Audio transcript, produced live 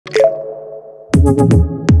The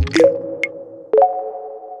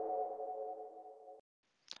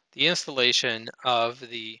installation of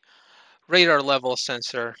the radar level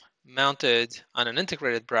sensor mounted on an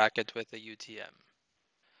integrated bracket with a UTM.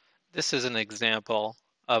 This is an example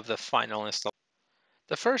of the final installation.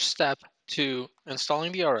 The first step to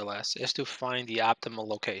installing the RLS is to find the optimal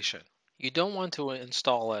location. You don't want to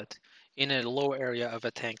install it in a low area of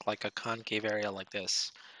a tank like a concave area like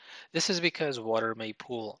this. This is because water may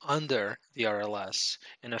pool under the RLS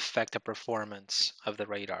and affect the performance of the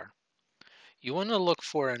radar. You want to look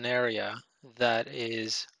for an area that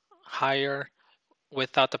is higher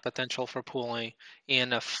without the potential for pooling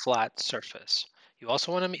in a flat surface. You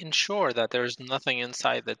also want to ensure that there's nothing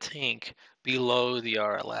inside the tank below the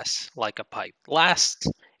RLS, like a pipe. Last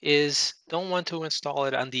is don't want to install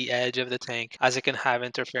it on the edge of the tank as it can have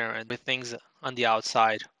interference with things on the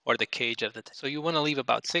outside or the cage of the tank. So you want to leave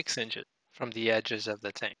about 6 inches from the edges of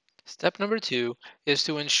the tank. Step number 2 is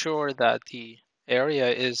to ensure that the area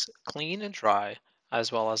is clean and dry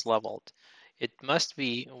as well as leveled. It must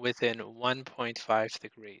be within 1.5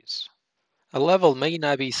 degrees. A level may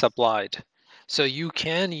not be supplied, so you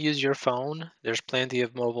can use your phone. There's plenty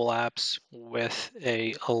of mobile apps with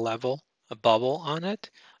a level, a bubble on it,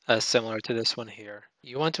 similar to this one here.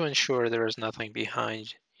 You want to ensure there is nothing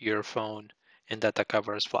behind your phone and that the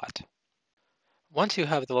cover is flat. Once you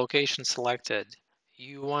have the location selected,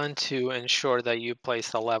 you want to ensure that you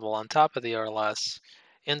place the level on top of the RLS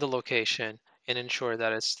in the location and ensure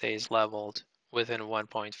that it stays leveled within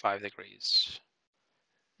 1.5 degrees.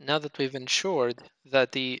 Now that we've ensured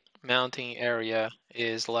that the mounting area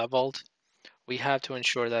is leveled, we have to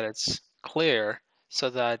ensure that it's clear so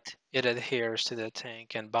that it adheres to the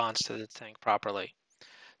tank and bonds to the tank properly.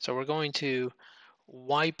 So we're going to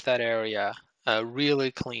wipe that area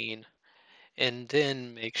really clean and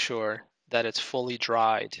then make sure that it's fully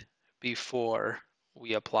dried before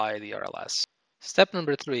we apply the RLS. Step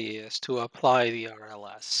number 3 is to apply the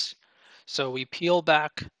RLS. So we peel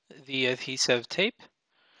back the adhesive tape,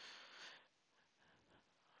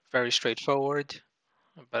 very straightforward,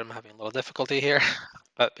 but I'm having a little difficulty here,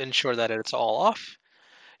 but ensure that it's all off.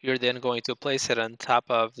 You're then going to place it on top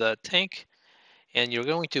of the tank and you're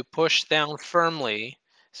going to push down firmly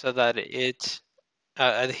so that it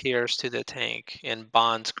adheres to the tank and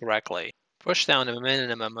bonds correctly. Push down a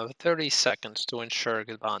minimum of 30 seconds to ensure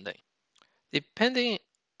good bonding. Depending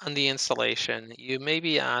on the installation, you may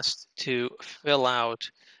be asked to fill out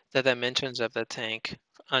the dimensions of the tank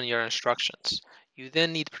on your instructions. You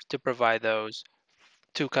then need to provide those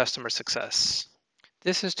to customer success.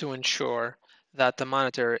 This is to ensure that the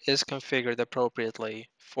monitor is configured appropriately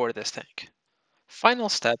for this tank. Final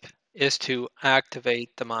step is to activate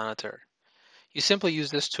the monitor. You simply use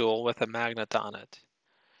this tool with a magnet on it.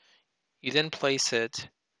 You then place it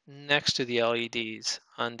next to the LEDs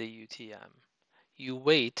on the UTM. You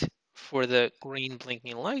wait for the green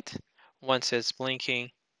blinking light. Once it's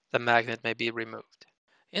blinking, the magnet may be removed.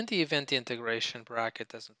 In the event the integration bracket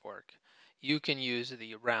doesn't work, you can use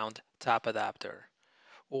the round top adapter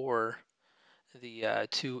or the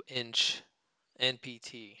 2-inch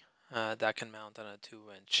NPT that can mount on a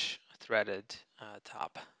 2-inch threaded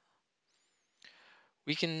top.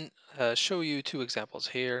 We can show you 2 examples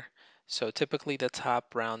here. So typically the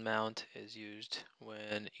top round mount is used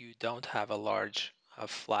when you don't have a large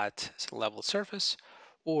flat level surface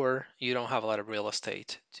or you don't have a lot of real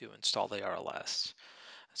estate to install the RLS.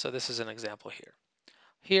 So this is an example here.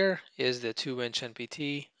 Here is the 2-inch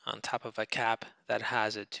NPT on top of a cap that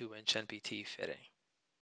has a 2-inch NPT fitting.